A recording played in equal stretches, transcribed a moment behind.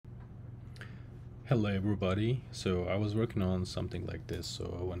Hello everybody. So I was working on something like this,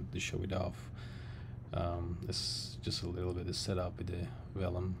 so I wanted to show it off. It's just a little bit of setup with the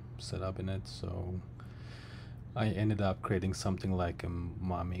Vellum setup in it. So I ended up creating something like a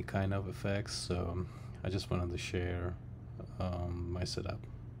mommy kind of effects. So I just wanted to share my setup.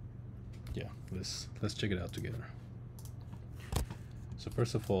 Yeah, let's check it out together. So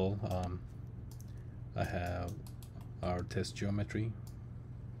first of all, I have our test geometry,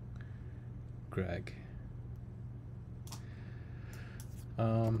 Crag.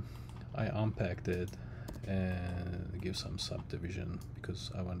 I unpacked it and give some subdivision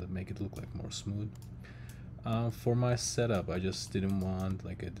because I wanted to make it look like more smooth. For my setup, I just didn't want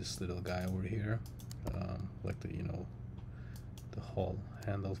like this little guy over here, like the the whole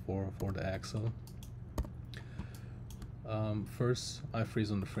handle for the axle. First, I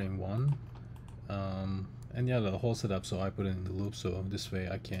freeze on the frame 1, and yeah, the whole setup. So I put it in the loop, so this way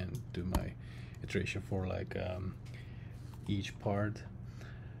I can do my iteration for like each part.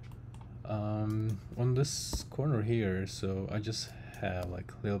 On this corner here, so I just have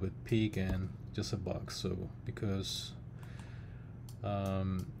like a little bit peak and just a box. So because I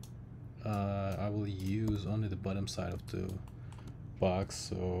will use only the bottom side of the box,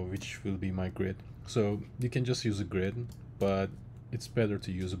 so which will be my grid. So you can just use a grid, but it's better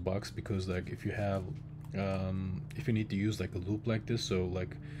to use a box because like if you have if you need to use like a loop like this, so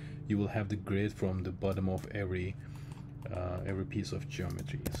like you will have the grid from the bottom of every piece of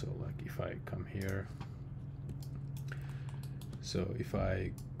geometry. So like if I come here, so if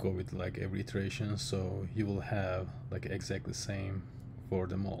I go with like every iteration, so you will have like exactly the same for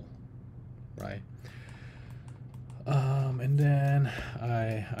them all, right? And then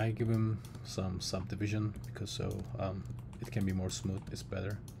I give him some subdivision because so it can be more smooth, it's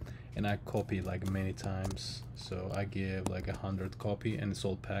better. And I copy like many times, so I give like 100 copy and it's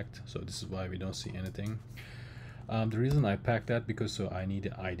all packed, so this is why we don't see anything. The reason I packed that because so I need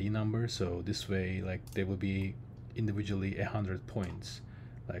the ID number, so this way like they will be individually 100 points,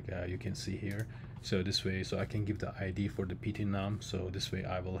 like you can see here. So this way, so I can give the ID for the PT num, so this way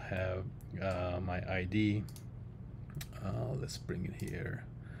I will have my ID. Let's bring it here.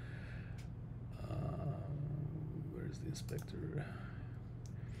 Where's the inspector?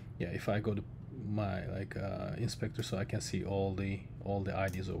 Yeah, if I go to my like inspector, so I can see all the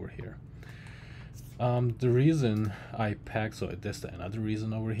IDs over here. The reason I pack, so that's another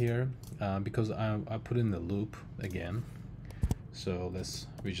reason over here, because I put in the loop again. So let's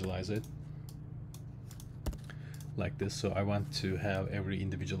visualize it like this. So I want to have every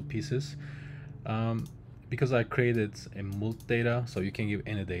individual pieces. Because I created a mult data, so you can give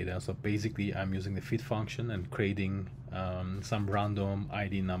any data. So basically I'm using the fit function and creating some random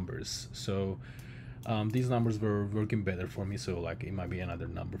ID numbers. So these numbers were working better for me, so like it might be another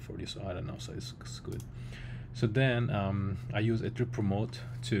number for you, so I don't know, so it's good. So then I use attribute promote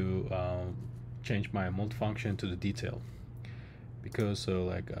to change my mult function to the detail, because so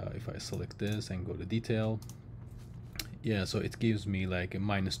like if I select this and go to detail, yeah, so it gives me like a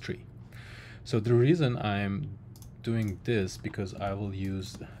 -3. So the reason I'm doing this because I will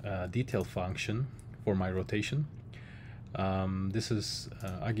use detail function for my rotation. This is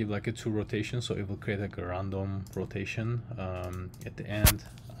I give like a 2 rotation, so it will create like a random rotation. At the end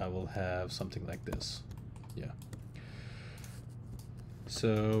I will have something like this. Yeah,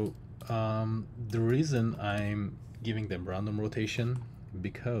 so the reason I'm giving them random rotation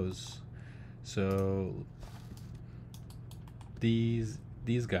because so these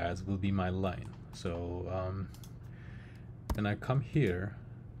guys will be my line. So when I come here,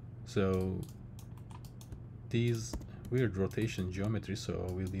 so these weird rotation geometry so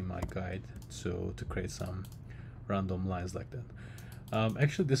will be my guide, so to create some random lines like that.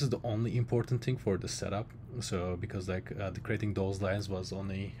 Actually this is the only important thing for the setup, so because like the creating those lines was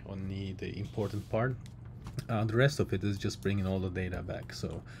only the important part. The rest of it is just bringing all the data back.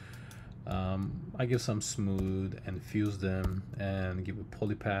 So I give some smooth and fuse them and give a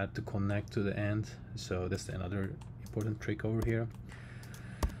polypath to connect to the end, so that's another important trick over here.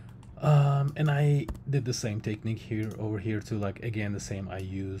 And I did the same technique here over here too, like again the same, I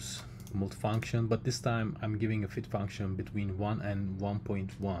use mult function, but this time I'm giving a fit function between 1 and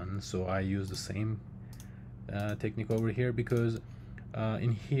 1.1, so I use the same technique over here because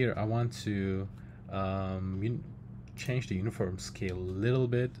in here I want to change the uniform scale a little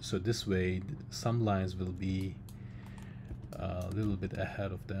bit, so this way some lines will be a little bit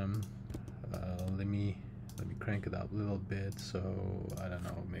ahead of them. Let me crank it up a little bit, so I don't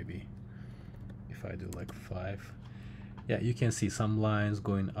know, maybe if I do like 5, yeah, you can see some lines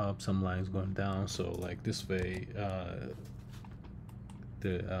going up, some lines going down, so like this way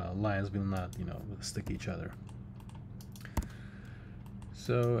the lines will not, you know, stick each other.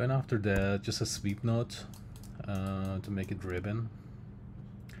 So, and after that, just a sweep node to make it ribbon.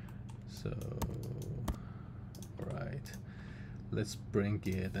 So, alright, let's bring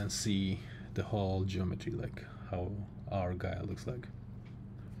it and see the whole geometry, like how our guy looks like.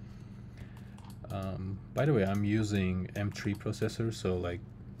 By the way, I'm using M3 processor, so like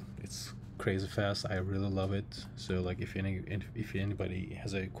it's crazy fast. I really love it. So like if anybody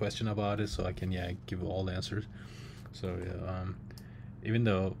has a question about it, so I can give all the answers. So even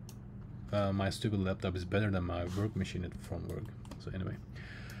though my stupid laptop is better than my work machine from work. So anyway,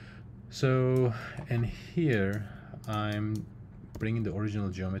 so and here I'm bringing the original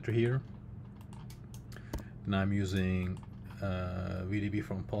geometry here, and I'm using VDB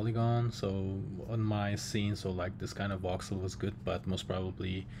from Polygon. So on my scene, so like this kind of voxel was good, but most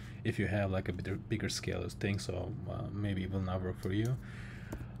probably if you have like a bigger scale of things, so maybe it will not work for you.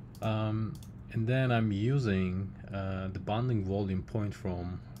 And then I'm using the bonding volume point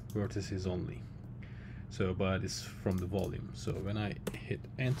from vertices only. So, but it's from the volume. So when I hit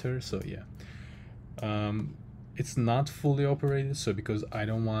enter, so yeah, it's not fully operated. So because I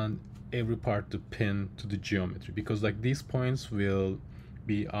don't want every part to pin to the geometry, because like these points will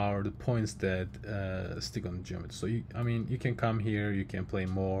be the points that stick on the geometry. So I mean, you can come here, you can play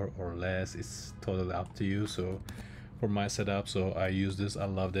more or less. It's totally up to you. So for my setup, so I use this. I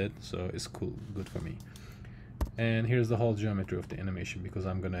loved it, so it's cool, good for me. And here's the whole geometry of the animation, because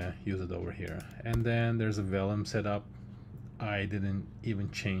I'm gonna use it over here. And then there's a Vellum setup. I didn't even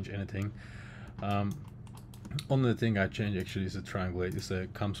change anything. Only thing I changed actually is the triangulate.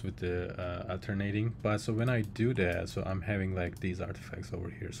 It comes with the alternating. But so when I do that, so I'm having like these artifacts over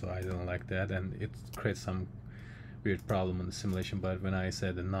here. So I don't like that, and it creates some weird problem on the simulation. But when I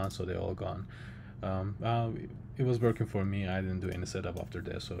said the none, so they're all gone. It was working for me. I didn't do any setup after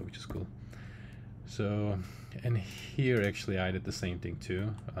that, so which is cool. So, and here actually I did the same thing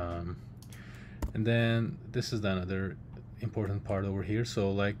too. And then this is another important part over here. So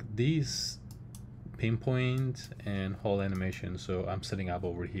like these pinpoint and whole animation, so I'm setting up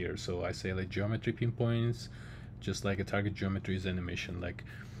over here. So I say like geometry pinpoints, just like a target geometry is animation. Like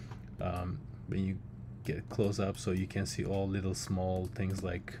when you get close up, so you can see all little small things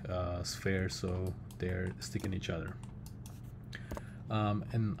like spheres, so they're sticking each other.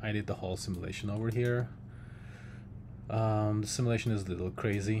 And I did the whole simulation over here. The simulation is a little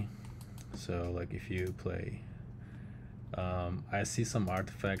crazy. So like if you play, I see some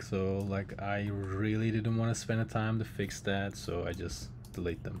artifacts, so like I really didn't want to spend the time to fix that, so I just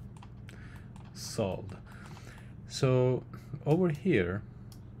delete them. Solved. So over here,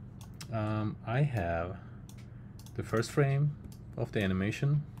 I have the first frame of the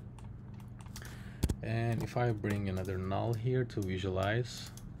animation, and if I bring another null here to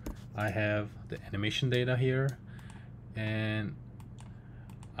visualize, I have the animation data here, and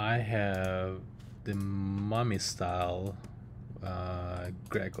I have the mummy style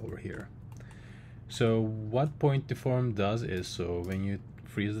Crag over here. So what point deform does is, so when you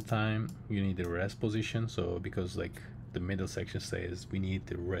freeze the time, you need the rest position. So because like the middle section says we need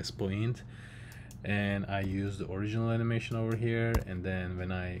the rest point, and I use the original animation over here, and then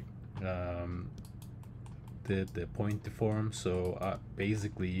when I did the point deform, so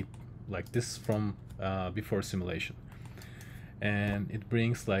basically like this from before simulation, and it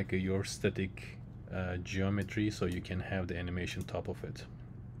brings like your static geometry, so you can have the animation top of it.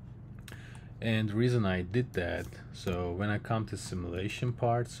 And the reason I did that, so when I come to simulation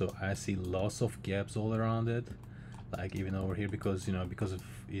part, so I see lots of gaps all around it, like even over here, because you know, because of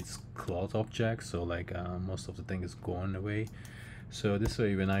its cloud object, so like most of the thing is going away. So this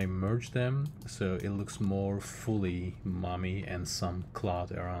way when I merge them, so it looks more fully mummy and some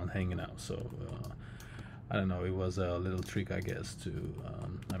cloud around hanging out. So I don't know, it was a little trick, I guess, to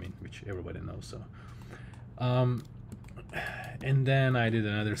I mean, which everybody knows. So and then I did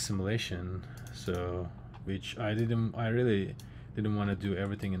another simulation, so which I really didn't want to do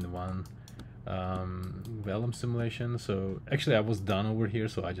everything in the one Vellum simulation. So actually I was done over here,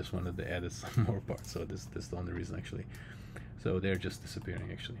 so I just wanted to add some more parts. So this is the only reason actually. So they're just disappearing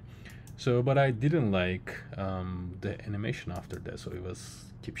actually. So but I didn't like the animation after that, so it was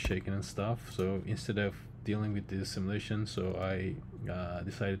keep shaking and stuff. So instead of dealing with this simulation, so I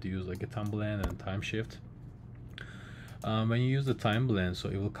decided to use like a time blend and time shift. When you use the time blend, so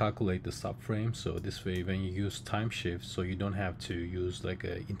it will calculate the subframe. So this way when you use time shift, so you don't have to use like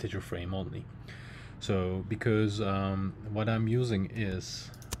a integer frame only. So because what I'm using is,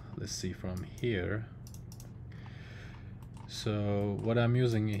 let's see from here, so what I'm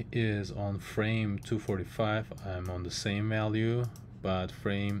using is on frame 245, I'm on the same value, but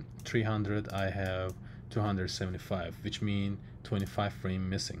frame 300 I have 275, which means 25 frame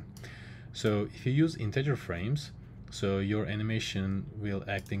missing. So if you use integer frames, so your animation will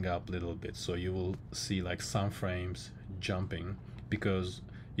acting up a little bit, so you will see like some frames jumping because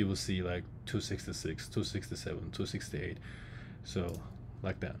you will see like 266, 267, 268, so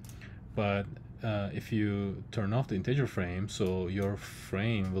like that. But if you turn off the integer frame, so your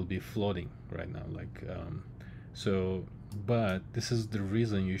frame will be floating right now, like but this is the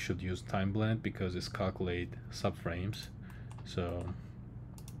reason you should use time blend, because it's calculate subframes. So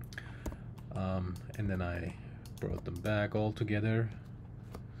and then I brought them back all together,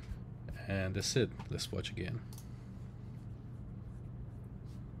 and that's it. Let's watch again.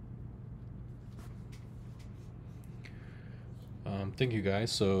 Thank you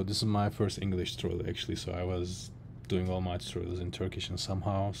guys. So this is my first English tutorial actually, so I was doing all my tutorials in Turkish and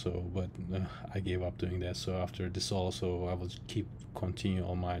somehow, so but I gave up doing that. So after this also I will continue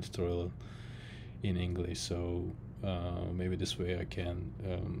all my tutorial in English, so maybe this way I can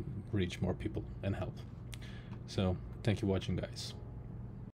reach more people and help. So thank you for watching, guys.